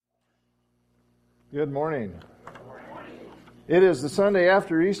Good morning. It is the Sunday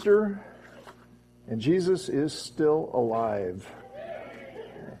after Easter, and Jesus is still alive.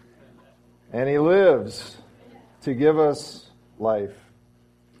 And He lives to give us life.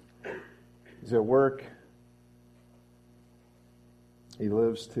 He's at work. He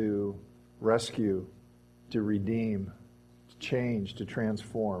lives to rescue, to redeem, to change, to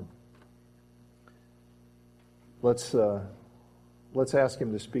transform. Let's ask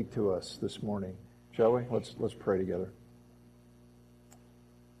Him to speak to us this morning. Shall we? Let's pray together.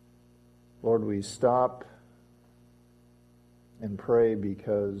 Lord, we stop and pray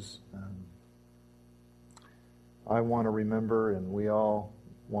because I want to remember, and we all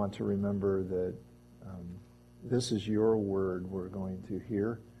want to remember, that this is your word we're going to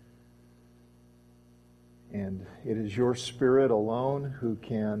hear. And it is your Spirit alone who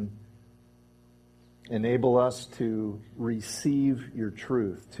can enable us to receive your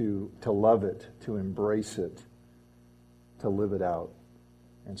truth, to love it, to embrace it, to live it out.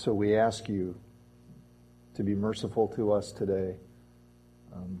 And so we ask you to be merciful to us today.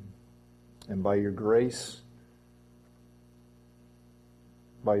 And by your grace,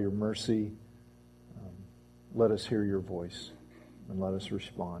 by your mercy, let us hear your voice and let us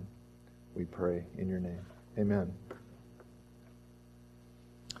respond. We pray in your name. Amen.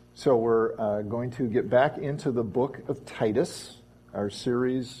 So we're going to get back into the book of Titus, our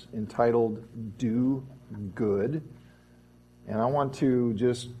series entitled Do Good. And I want to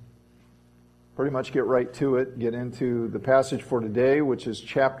just pretty much get right to it, get into the passage for today, which is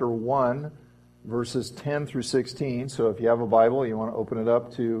chapter 1, verses 10 through 16. So if you have a Bible, you want to open it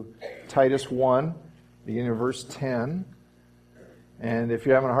up to Titus 1, beginning of verse 10. And if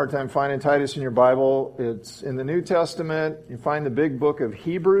you're having a hard time finding Titus in your Bible, it's in the New Testament. You find the big book of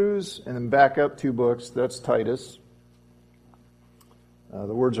Hebrews, and then back up 2 books. That's Titus.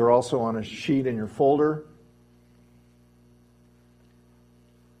 The words are also on a sheet in your folder.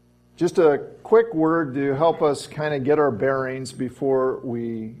 Just a quick word to help us kind of get our bearings before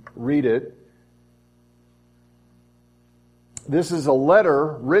we read it. This is a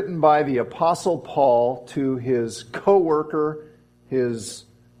letter written by the Apostle Paul to his co-worker, his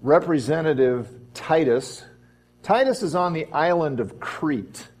representative Titus. Titus is on the island of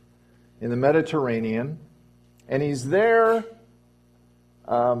Crete in the Mediterranean, and he's there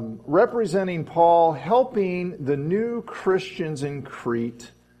representing Paul, helping the new Christians in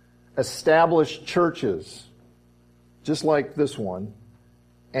Crete establish churches, just like this one,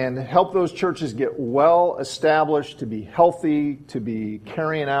 and help those churches get well established, to be healthy, to be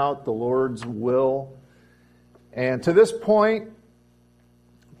carrying out the Lord's will. And to this point,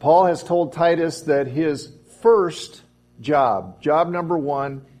 Paul has told Titus that his first job number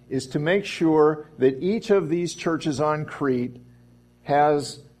 1, is to make sure that each of these churches on Crete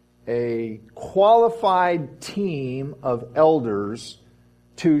has a qualified team of elders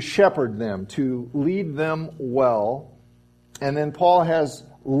to shepherd them, to lead them well. And then Paul has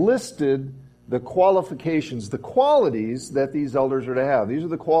listed the qualifications, the qualities that these elders are to have. These are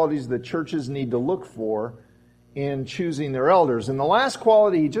the qualities that churches need to look for in choosing their elders. And the last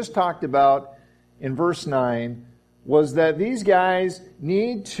quality he just talked about in verse 9 was that these guys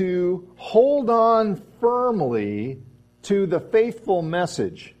need to hold on firmly to the faithful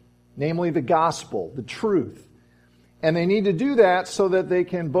message, namely the gospel, the truth. And they need to do that so that they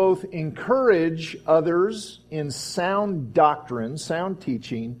can both encourage others in sound doctrine, sound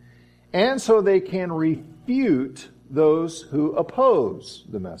teaching, and so they can refute those who oppose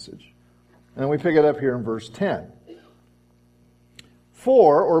the message. And we pick it up here in verse 10.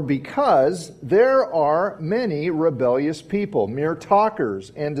 For, or because, there are many rebellious people, mere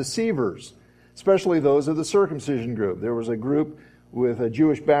talkers and deceivers, especially those of the circumcision group. There was a group with a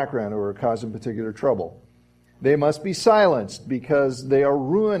Jewish background who were causing particular trouble. They must be silenced because they are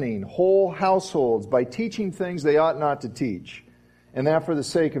ruining whole households by teaching things they ought not to teach, and that for the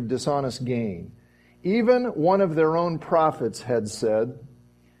sake of dishonest gain. Even one of their own prophets had said,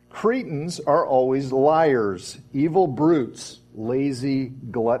 Cretans are always liars, evil brutes, lazy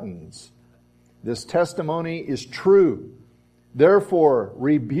gluttons. This testimony is true. Therefore,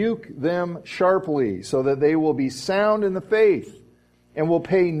 rebuke them sharply so that they will be sound in the faith and will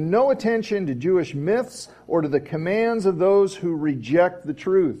pay no attention to Jewish myths or to the commands of those who reject the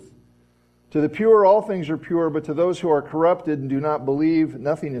truth. To the pure, all things are pure, but to those who are corrupted and do not believe,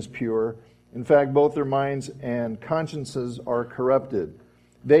 nothing is pure. In fact, both their minds and consciences are corrupted.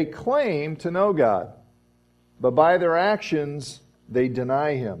 They claim to know God, but by their actions they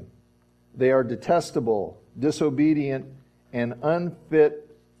deny Him. They are detestable, disobedient, and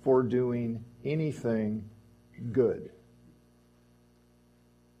unfit for doing anything good.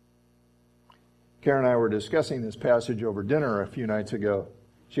 Karen and I were discussing this passage over dinner a few nights ago.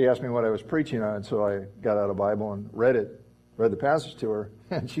 She asked me what I was preaching on, so I got out a Bible and read the passage to her,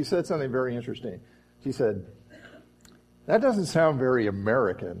 and she said something very interesting. She said, "That doesn't sound very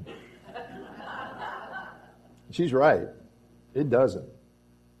American." She's right. It doesn't.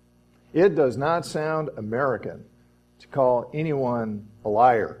 It does not sound American to call anyone a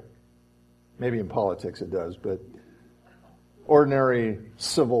liar. Maybe in politics it does, but ordinary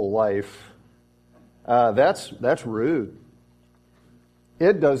civil life, that's rude.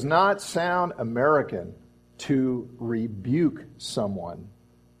 It does not sound American to rebuke someone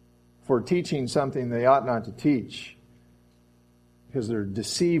for teaching something they ought not to teach, because they're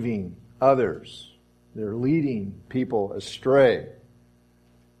deceiving others. They're leading people astray.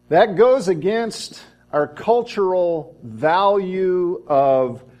 That goes against our cultural value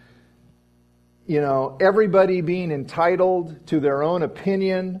of, everybody being entitled to their own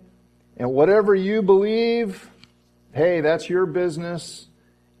opinion, and whatever you believe, hey, that's your business,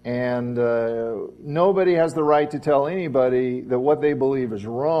 and nobody has the right to tell anybody that what they believe is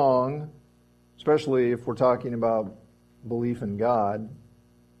wrong, especially if we're talking about belief in God.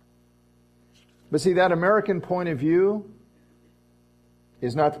 But see, that American point of view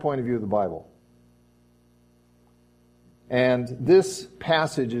is not the point of view of the Bible. And this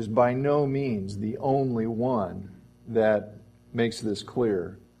passage is by no means the only one that makes this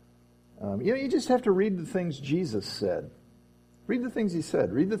clear. You just have to read the things Jesus said. Read the things he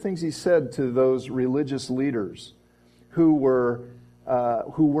said. Read the things he said to those religious leaders who were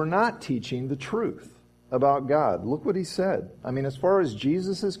not teaching the truth about God. Look what he said. I mean, as far as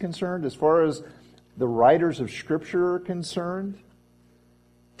Jesus is concerned, as far as the writers of Scripture are concerned,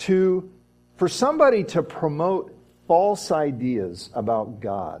 for somebody to promote false ideas about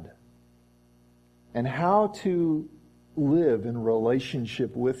God and how to live in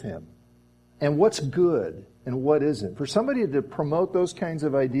relationship with Him and what's good and what isn't, for somebody to promote those kinds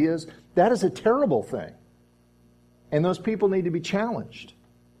of ideas, that is a terrible thing. And those people need to be challenged.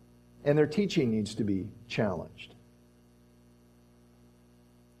 And their teaching needs to be challenged.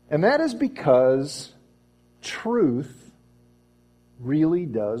 And that is because truth really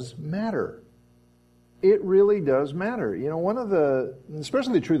does matter. It really does matter.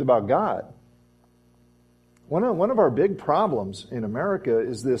 Especially the truth about God. One of our big problems in America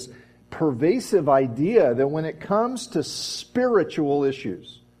is this pervasive idea that when it comes to spiritual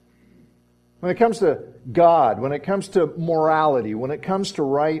issues, when it comes to God, when it comes to morality, when it comes to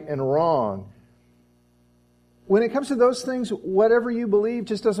right and wrong, when it comes to those things, whatever you believe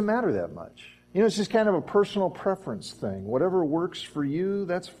just doesn't matter that much. It's just kind of a personal preference thing. Whatever works for you,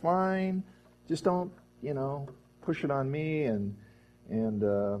 that's fine. Just don't, push it on me. And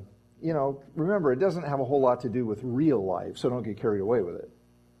remember, it doesn't have a whole lot to do with real life, so don't get carried away with it.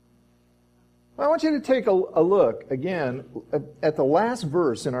 I want you to take a look, again, at the last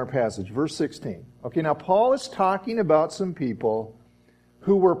verse in our passage, verse 16. Okay, now Paul is talking about some people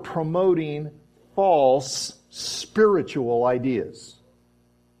who were promoting false spiritual ideas.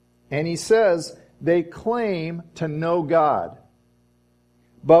 And he says they claim to know God,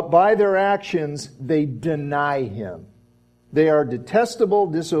 but by their actions they deny Him. They are detestable,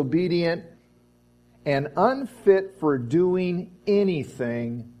 disobedient, and unfit for doing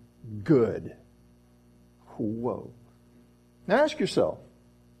anything good. Whoa. Now ask yourself,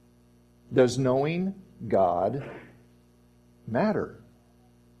 does knowing God matter?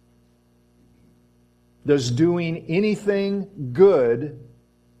 Does doing anything good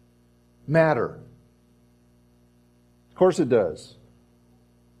matter? Of course it does.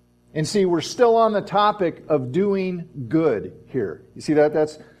 And see, we're still on the topic of doing good here. You see that?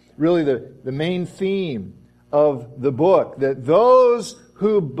 That's really the main theme of the book. That those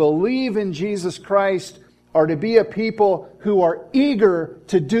who believe in Jesus Christ are to be a people who are eager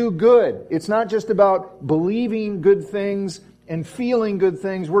to do good. It's not just about believing good things and feeling good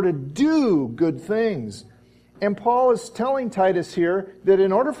things. We're to do good things. And Paul is telling Titus here that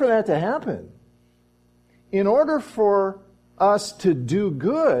in order for that to happen, in order for us to do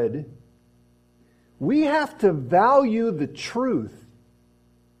good, we have to value the truth.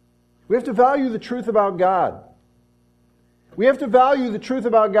 We have to value the truth about God. We have to value the truth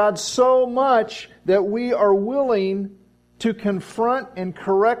about God so much that we are willing to confront and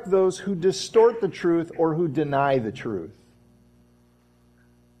correct those who distort the truth or who deny the truth.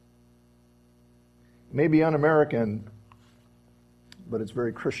 It may be un-American, but it's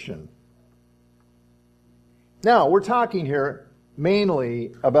very Christian. Now, we're talking here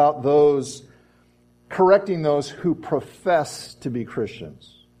mainly about correcting those who profess to be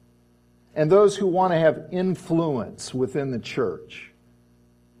Christians and those who want to have influence within the church.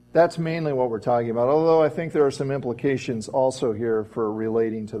 That's mainly what we're talking about, although I think there are some implications also here for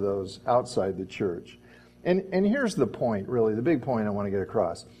relating to those outside the church. And here's the point, really, the big point I want to get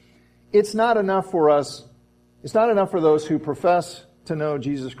across. It's not enough for those who profess to know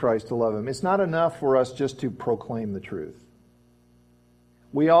Jesus Christ, to love Him. It's not enough for us just to proclaim the truth.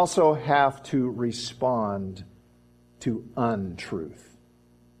 We also have to respond to untruth.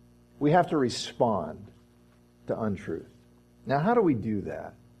 We have to respond to untruth. Now, how do we do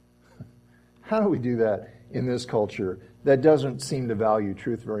that? How do we do that in this culture that doesn't seem to value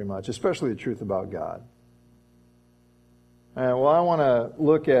truth very much, especially the truth about God? Well, I want to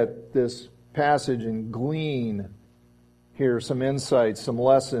look at this passage and glean here some insights, some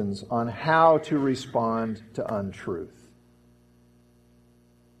lessons on how to respond to untruth.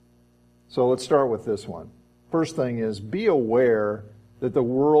 So let's start with this one. First thing is, be aware that the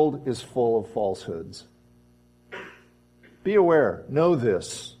world is full of falsehoods. Be aware. Know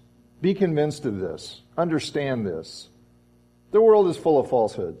this. Be convinced of this. Understand this. The world is full of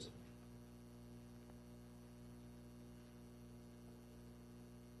falsehoods.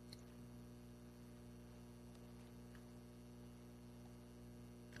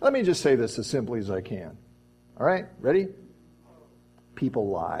 Let me just say this as simply as I can. All right? Ready? People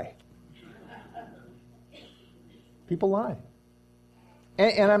lie. People lie.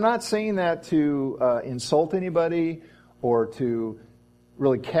 And I'm not saying that to insult anybody or to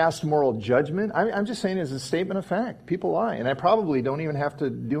really cast moral judgment. I'm just saying it as a statement of fact. People lie. And I probably don't even have to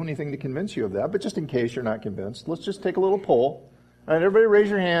do anything to convince you of that. But just in case you're not convinced, let's just take a little poll. All right, everybody raise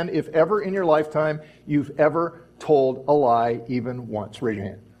your hand if ever in your lifetime you've ever told a lie even once. Raise your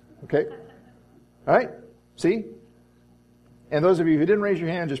hand. Okay? All right? See? And those of you who didn't raise your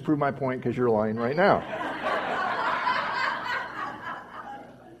hand, just prove my point because you're lying right now.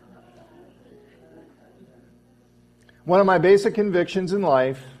 One of my basic convictions in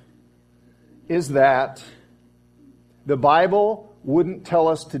life is that the Bible wouldn't tell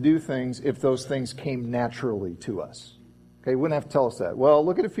us to do things if those things came naturally to us. Okay, it wouldn't have to tell us that. Well,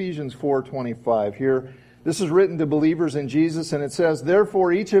 look at Ephesians 4:25 here. This is written to believers in Jesus, and it says,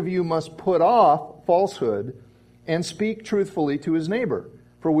 "Therefore each of you must put off falsehood and speak truthfully to his neighbor,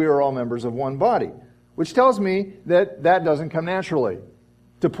 for we are all members of one body." Which tells me that that doesn't come naturally.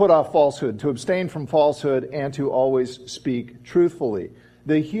 To put off falsehood, to abstain from falsehood, and to always speak truthfully.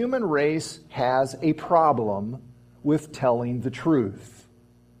 The human race has a problem with telling the truth.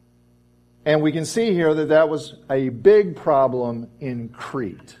 And we can see here that that was a big problem in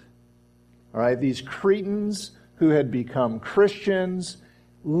Crete. All right, these Cretans who had become Christians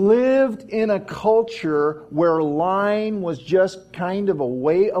lived in a culture where lying was just kind of a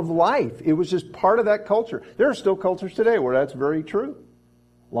way of life. It was just part of that culture. There are still cultures today where that's very true.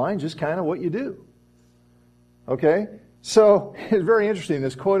 Lying's just kind of what you do. Okay? So, it's very interesting,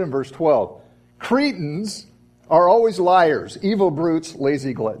 this quote in verse 12. Cretans are always liars, evil brutes,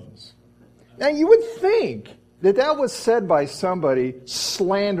 lazy gluttons. Now, you would think that that was said by somebody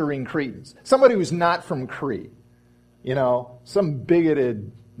slandering Cretans. Somebody who's not from Crete. You know, some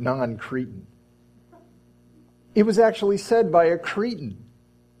bigoted non-Cretan. It was actually said by a Cretan.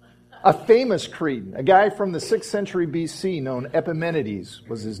 A famous Cretan, a guy from the 6th century BC known Epimenides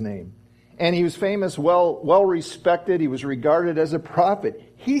was his name. And he was famous, well respected. He was regarded as a prophet.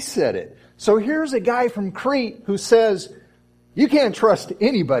 He said it. So here's a guy from Crete who says, you can't trust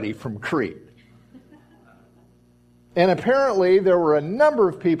anybody from Crete. And apparently there were a number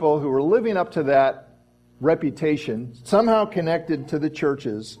of people who were living up to that reputation, somehow connected to the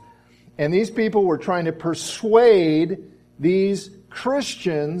churches. And these people were trying to persuade these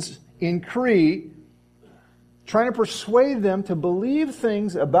Christians in Crete, trying to persuade them to believe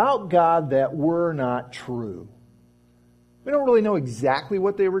things about God that were not true. We don't really know exactly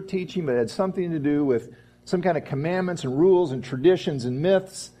what they were teaching, but it had something to do with some kind of commandments and rules and traditions and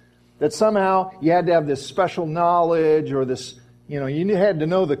myths that somehow you had to have this special knowledge or this, you had to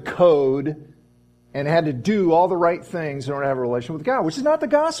know the code and had to do all the right things in order to have a relation with God, which is not the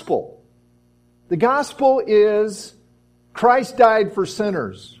gospel. The gospel is Christ died for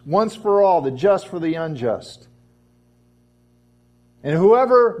sinners, once for all, the just for the unjust. And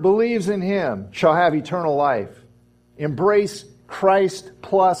whoever believes in Him shall have eternal life. Embrace Christ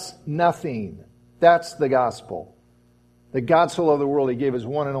plus nothing. That's the gospel. That God so loved the world, He gave His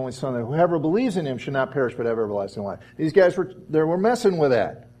one and only Son, that whoever believes in Him should not perish but have everlasting life. These guys were messing with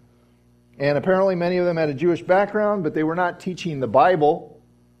that. And apparently many of them had a Jewish background, but they were not teaching the Bible.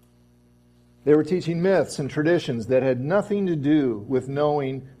 They were teaching myths and traditions that had nothing to do with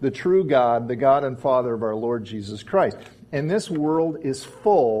knowing the true God, the God and Father of our Lord Jesus Christ. And this world is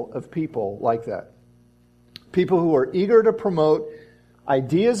full of people like that. People who are eager to promote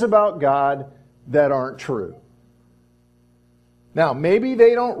ideas about God that aren't true. Now, maybe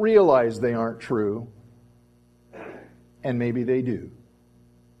they don't realize they aren't true, and maybe they do.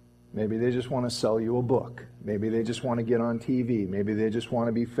 Maybe they just want to sell you a book. Maybe they just want to get on TV. Maybe they just want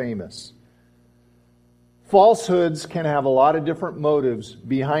to be famous. Falsehoods can have a lot of different motives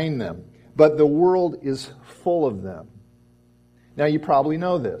behind them, but the world is full of them. Now, you probably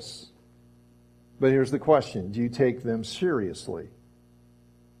know this, but here's the question. Do you take them seriously?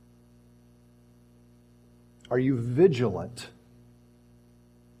 Are you vigilant?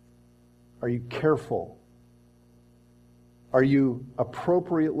 Are you careful? Are you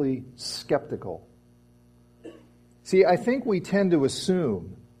appropriately skeptical? See, I think we tend to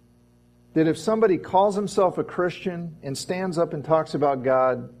assume that if somebody calls himself a Christian and stands up and talks about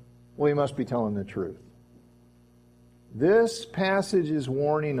God, well, he must be telling the truth. This passage is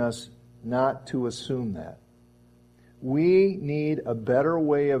warning us not to assume that. We need a better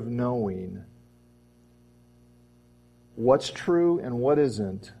way of knowing what's true and what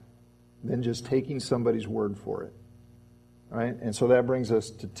isn't than just taking somebody's word for it. Right? And so that brings us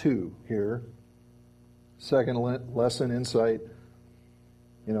to 2 here. Second lesson, insight.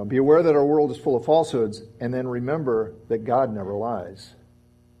 Be aware that our world is full of falsehoods, and then remember that God never lies.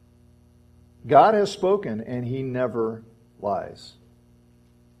 God has spoken, and He never lies.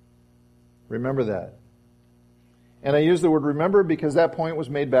 Remember that. And I use the word remember because that point was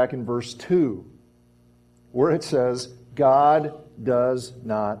made back in verse 2, where it says, God does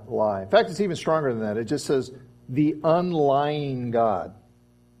not lie. In fact, it's even stronger than that. It just says, the unlying God.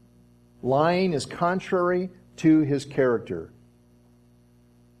 Lying is contrary to His character.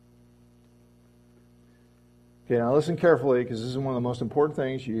 Okay, now listen carefully, because this is one of the most important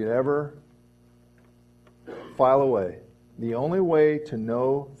things you could ever file away. The only way to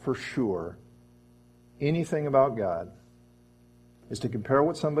know for sure anything about God is to compare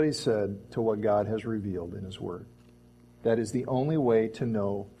what somebody said to what God has revealed in His Word. That is the only way to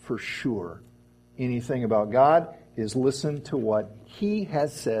know for sure anything about God, is listen to what He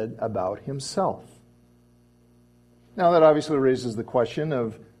has said about Himself. Now that obviously raises the question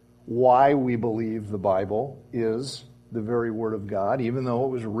of why we believe the Bible is the very Word of God, even though it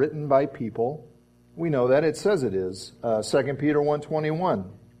was written by people. We know that. It says it is. 2 Peter 1:21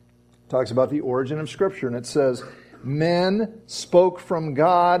 talks about the origin of Scripture, and it says, men spoke from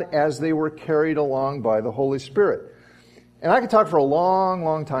God as they were carried along by the Holy Spirit. And I could talk for a long,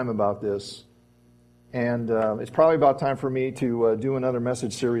 long time about this. And it's probably about time for me to do another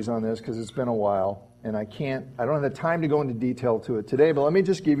message series on this because it's been a while. And I don't have the time to go into detail to it today, but let me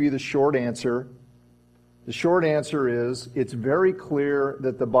just give you the short answer. The short answer is, it's very clear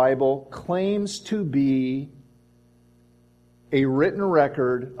that the Bible claims to be a written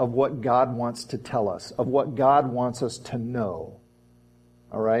record of what God wants to tell us, of what God wants us to know.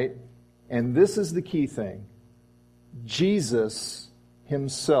 All right? And this is the key thing. Jesus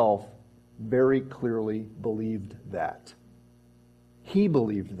Himself very clearly believed that. He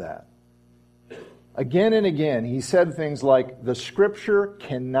believed that. Again and again, He said things like, the Scripture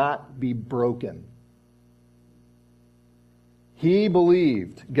cannot be broken. He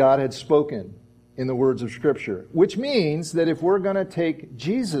believed God had spoken in the words of Scripture, which means that if we're going to take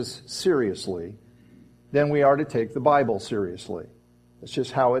Jesus seriously, then we are to take the Bible seriously. That's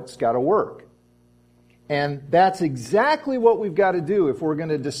just how it's got to work. And that's exactly what we've got to do if we're going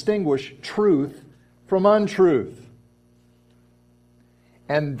to distinguish truth from untruth.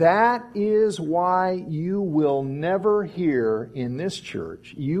 And that is why you will never hear in this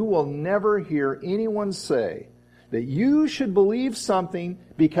church, you will never hear anyone say that you should believe something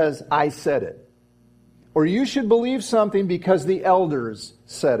because I said it. Or you should believe something because the elders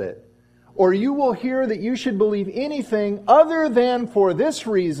said it. Or you will hear that you should believe anything other than for this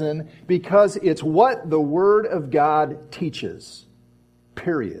reason because it's what the Word of God teaches.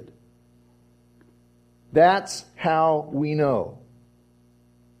 Period. That's how we know.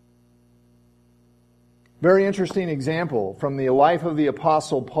 Very interesting example from the life of the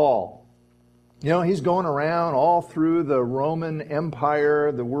Apostle Paul. He's going around all through the Roman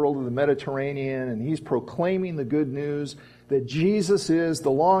Empire, the world of the Mediterranean, and he's proclaiming the good news that Jesus is the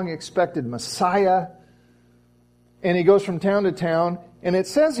long-expected Messiah. And he goes from town to town, and it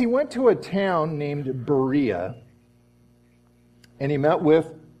says he went to a town named Berea, and he met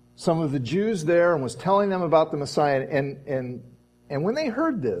with some of the Jews there and was telling them about the Messiah. And when they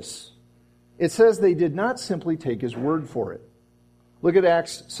heard this, it says they did not simply take his word for it. Look at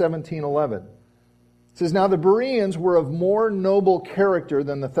Acts 17:11. It says, now the Bereans were of more noble character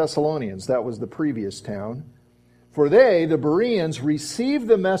than the Thessalonians. That was the previous town. For they, the Bereans, received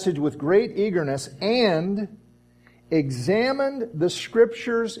the message with great eagerness, and examined the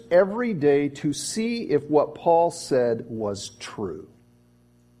Scriptures every day to see if what Paul said was true.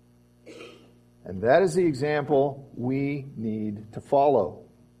 And that is the example we need to follow.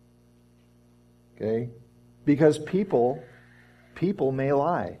 Okay? Because people may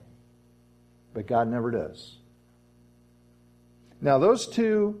lie, but God never does. Now, those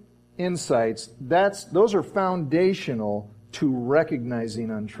two insights, those are foundational to recognizing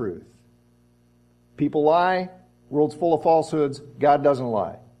untruth. People lie, world's full of falsehoods, God doesn't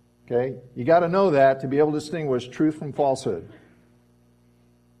lie. Okay? You got to know that to be able to distinguish truth from falsehood.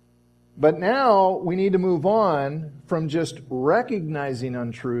 But now we need to move on from just recognizing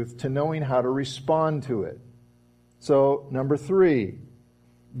untruth to knowing how to respond to it. So, number 3,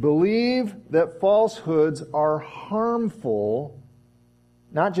 believe that falsehoods are harmful,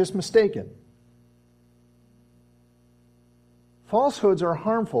 not just mistaken. Falsehoods are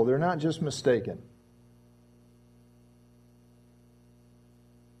harmful, they're not just mistaken.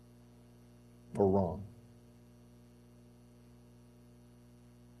 Or wrong.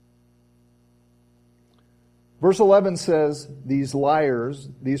 Verse 11 says, these liars,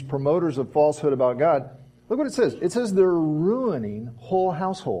 these promoters of falsehood about God, look what it says. It says they're ruining whole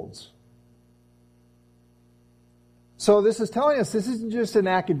households. So this is telling us this isn't just an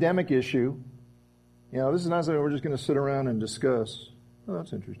academic issue. You know, this is not something we're just going to sit around and discuss. Oh,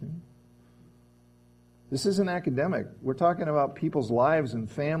 that's interesting. This isn't academic. We're talking about people's lives and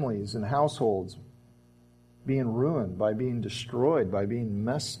families and households being ruined, by being destroyed, by being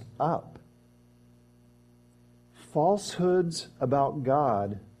messed up. Falsehoods about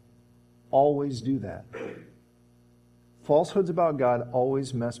God always do that. Falsehoods about God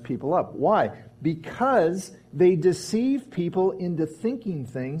always mess people up. Why? Because they deceive people into thinking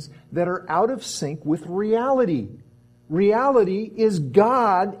things that are out of sync with reality. Reality is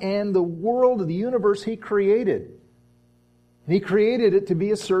God and the world, the universe He created. And He created it to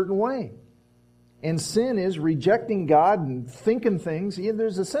be a certain way. And sin is rejecting God and thinking things.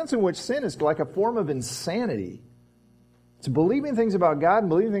 There's a sense in which sin is like a form of insanity. It's believing things about God and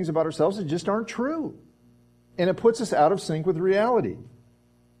believing things about ourselves that just aren't true. And it puts us out of sync with reality.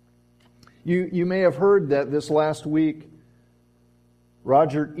 You may have heard that this last week,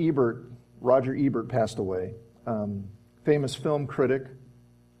 Roger Ebert passed away, famous film critic.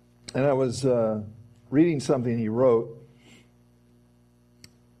 And I was reading something he wrote.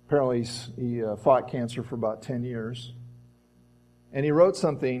 Apparently he fought cancer for about 10 years. And he wrote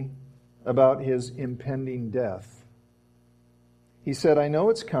something about his impending death. He said, "I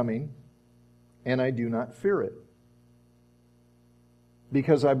know it's coming, and I do not fear it,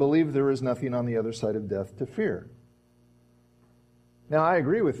 because I believe there is nothing on the other side of death to fear." Now, I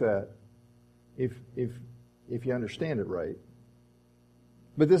agree with that, if you understand it right.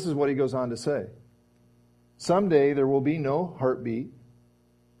 But this is what he goes on to say. "Someday there will be no heartbeat.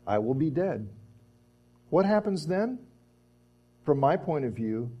 I will be dead. What happens then? From my point of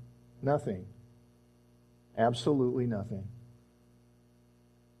view, nothing. Absolutely nothing."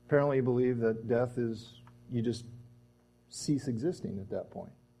 Apparently you believe that death is, you just cease existing at that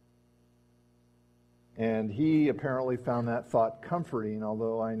point. And he apparently found that thought comforting,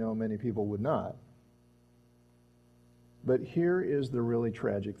 although I know many people would not. But here is the really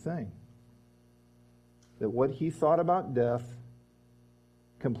tragic thing. That what he thought about death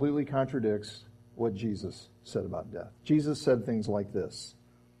completely contradicts what Jesus said about death. Jesus said things like this: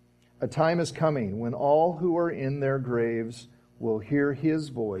 "A time is coming when all who are in their graves will hear His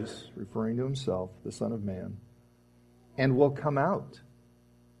voice," referring to Himself, the Son of Man, "and will come out."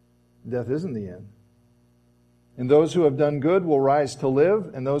 Death isn't the end. "And those who have done good will rise to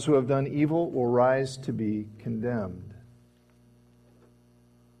live, and those who have done evil will rise to be condemned."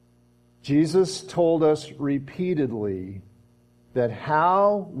 Jesus told us repeatedly that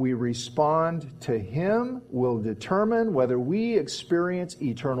how we respond to Him will determine whether we experience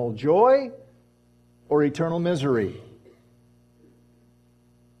eternal joy or eternal misery.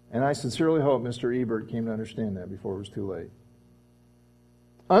 And I sincerely hope Mr. Ebert came to understand that before it was too late.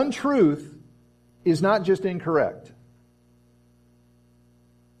 Untruth is not just incorrect.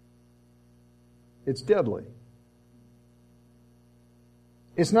 It's deadly.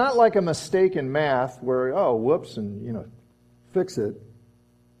 It's not like a mistake in math where, oh, whoops, and, fix it.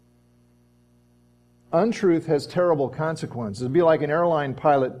 Untruth has terrible consequences. It'd be like an airline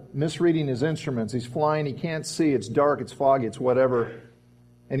pilot misreading his instruments. He's flying, he can't see, it's dark, it's foggy, it's whatever.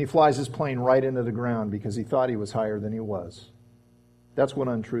 And he flies his plane right into the ground because he thought he was higher than he was. That's what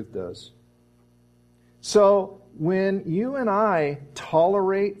untruth does. So when you and I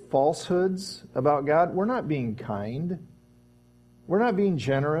tolerate falsehoods about God, we're not being kind. We're not being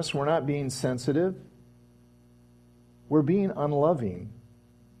generous. We're not being sensitive. we're being unloving.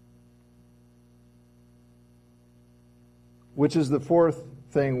 Which is the fourth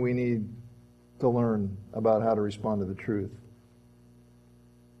thing we need to learn about how to respond to the truth.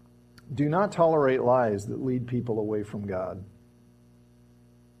 Do not tolerate lies that lead people away from God.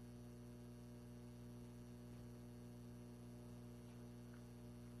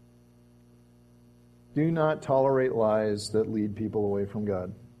 Do not tolerate lies that lead people away from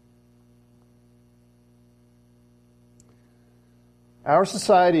God. Our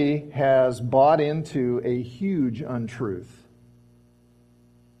society has bought into a huge untruth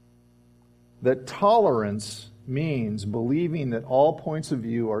that tolerance means believing that all points of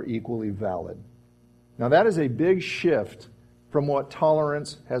view are equally valid. Now, that is a big shift from what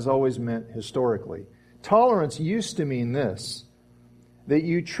tolerance has always meant historically. Tolerance used to mean this, that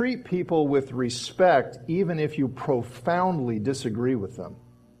you treat people with respect even if you profoundly disagree with them.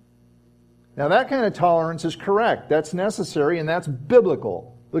 Now, that kind of tolerance is correct. That's necessary, and that's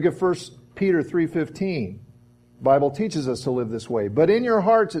biblical. Look at 1 Peter 3:15. The Bible teaches us to live this way. But in your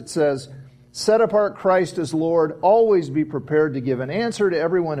hearts, it says, set apart Christ as Lord. Always be prepared to give an answer to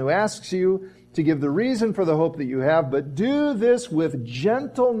everyone who asks you, to give the reason for the hope that you have, but do this with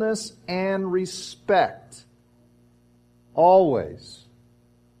gentleness and respect. Always.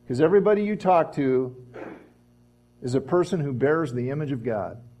 Because everybody you talk to is a person who bears the image of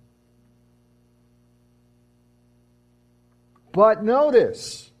God. But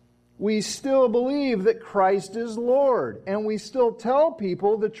notice, we still believe that Christ is Lord, and we still tell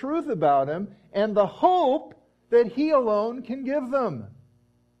people the truth about Him and the hope that He alone can give them.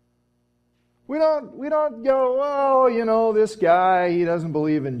 We don't go, oh, you know, this guy, he doesn't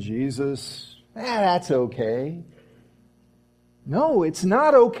believe in Jesus. That's okay. No, it's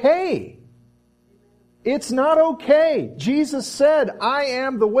not okay. It's not okay. Jesus said, I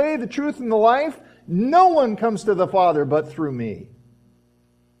am the way, the truth, and the life. No one comes to the Father but through me.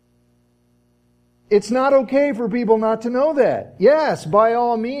 It's not okay for people not to know that. Yes, by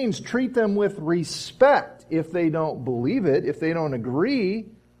all means, treat them with respect if they don't believe it, if they don't agree.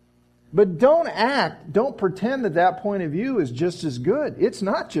 But don't pretend that that point of view is just as good. It's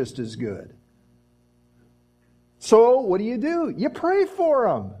not just as good. So, what do? You pray for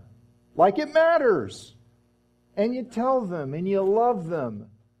them like it matters. And you tell them, and you love them.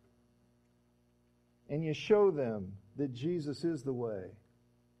 And you show them that Jesus is the way.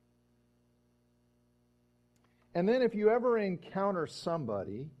 And then if you ever encounter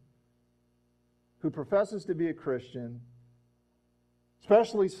somebody who professes to be a Christian,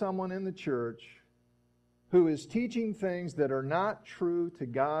 especially someone in the church, who is teaching things that are not true to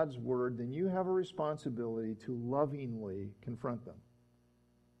God's Word, then you have a responsibility to lovingly confront them.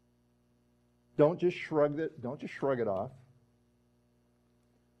 Don't just shrug it off.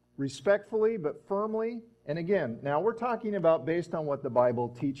 Respectfully but firmly. And again, now we're talking about based on what the Bible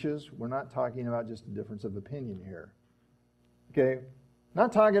teaches. We're not talking about just a difference of opinion here. Okay?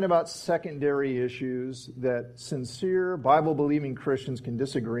 Not talking about secondary issues that sincere, Bible-believing Christians can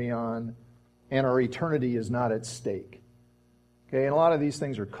disagree on, and our eternity is not at stake. Okay? And a lot of these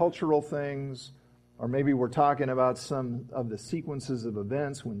things are cultural things, or maybe we're talking about some of the sequences of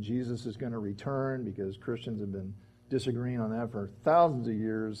events when Jesus is going to return, because Christians have been disagreeing on that for thousands of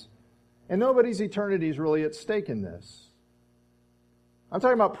years. And nobody's eternity is really at stake in this. I'm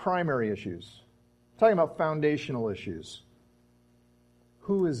talking about primary issues. I'm talking about foundational issues.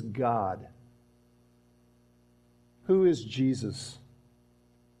 Who is God? Who is Jesus?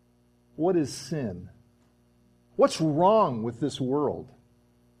 What is sin? What's wrong with this world?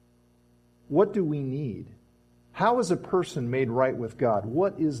 What do we need? How is a person made right with God?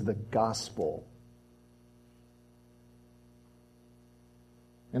 What is the gospel?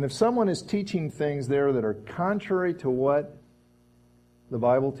 And if someone is teaching things there that are contrary to what the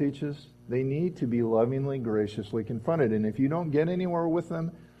Bible teaches, they need to be lovingly, graciously confronted. And if you don't get anywhere with them,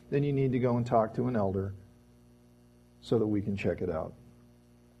 then you need to go and talk to an elder so that we can check it out.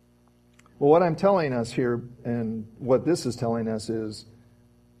 Well, what I'm telling us here, and what this is telling us, is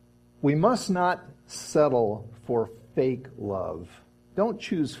we must not settle for fake love. Don't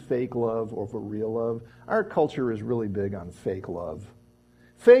choose fake love over real love. Our culture is really big on fake love.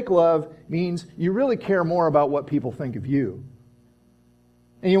 Fake love means you really care more about what people think of you.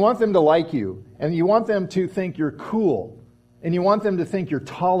 And you want them to like you. And you want them to think you're cool. And you want them to think you're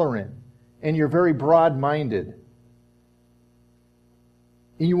tolerant. And you're very broad-minded.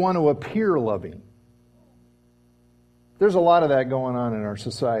 And you want to appear loving. There's a lot of that going on in our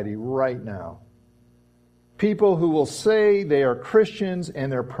society right now. People who will say they are Christians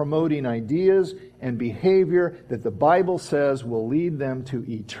and they're promoting ideas and behavior that the Bible says will lead them to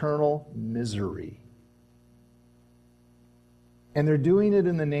eternal misery. And they're doing it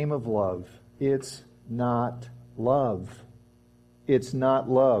in the name of love. It's not love. It's not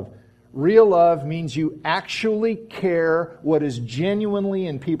love. Real love means you actually care what is genuinely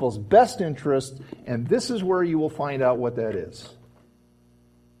in people's best interest, and this is where you will find out what that is.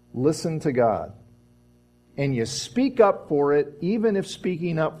 Listen to God. And you speak up for it, even if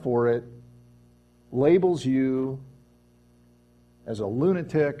speaking up for it labels you as a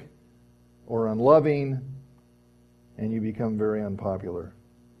lunatic or unloving, and you become very unpopular.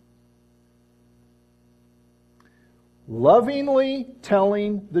 Lovingly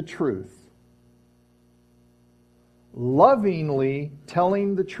telling the truth. Lovingly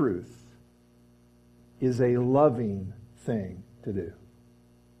telling the truth is a loving thing to do.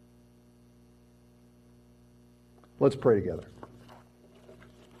 Let's pray together.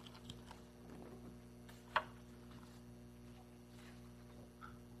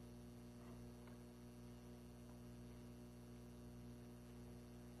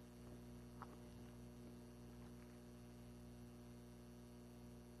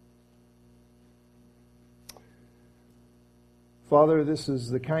 Father, this is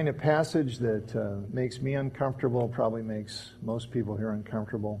the kind of passage that makes me uncomfortable, probably makes most people here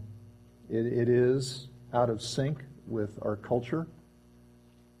uncomfortable. It is out of sync with our culture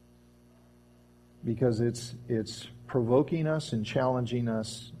because it's provoking us and challenging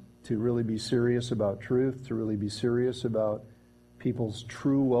us to really be serious about truth, to really be serious about people's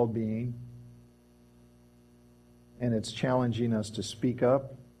true well-being. And it's challenging us to speak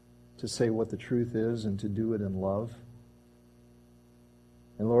up, to say what the truth is, and to do it in love.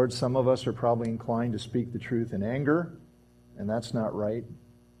 And Lord, some of us are probably inclined to speak the truth in anger, and that's not right.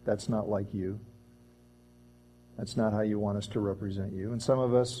 That's not like you. That's not how you want us to represent you. And some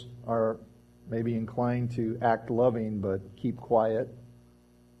of us are maybe inclined to act loving but keep quiet,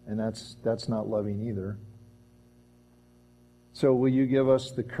 and that's not loving either. So will you give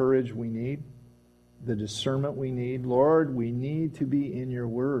us the courage we need, the discernment we need? Lord, we need to be in your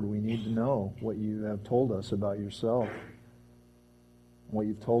word. We need to know what you have told us about yourself, what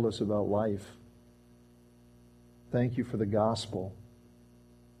you've told us about life. Thank you for the gospel.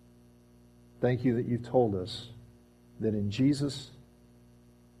 Thank you that you've told us that in Jesus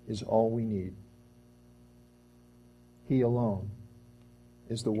is all we need. He alone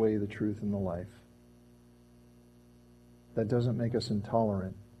is the way, the truth, and the life. That doesn't make us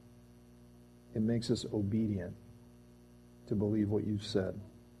intolerant. It makes us obedient to believe what you've said,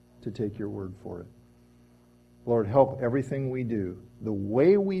 to take your word for it. Lord, help everything we do, the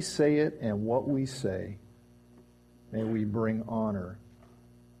way we say it and what we say, may we bring honor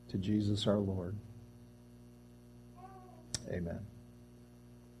to Jesus our Lord. Amen.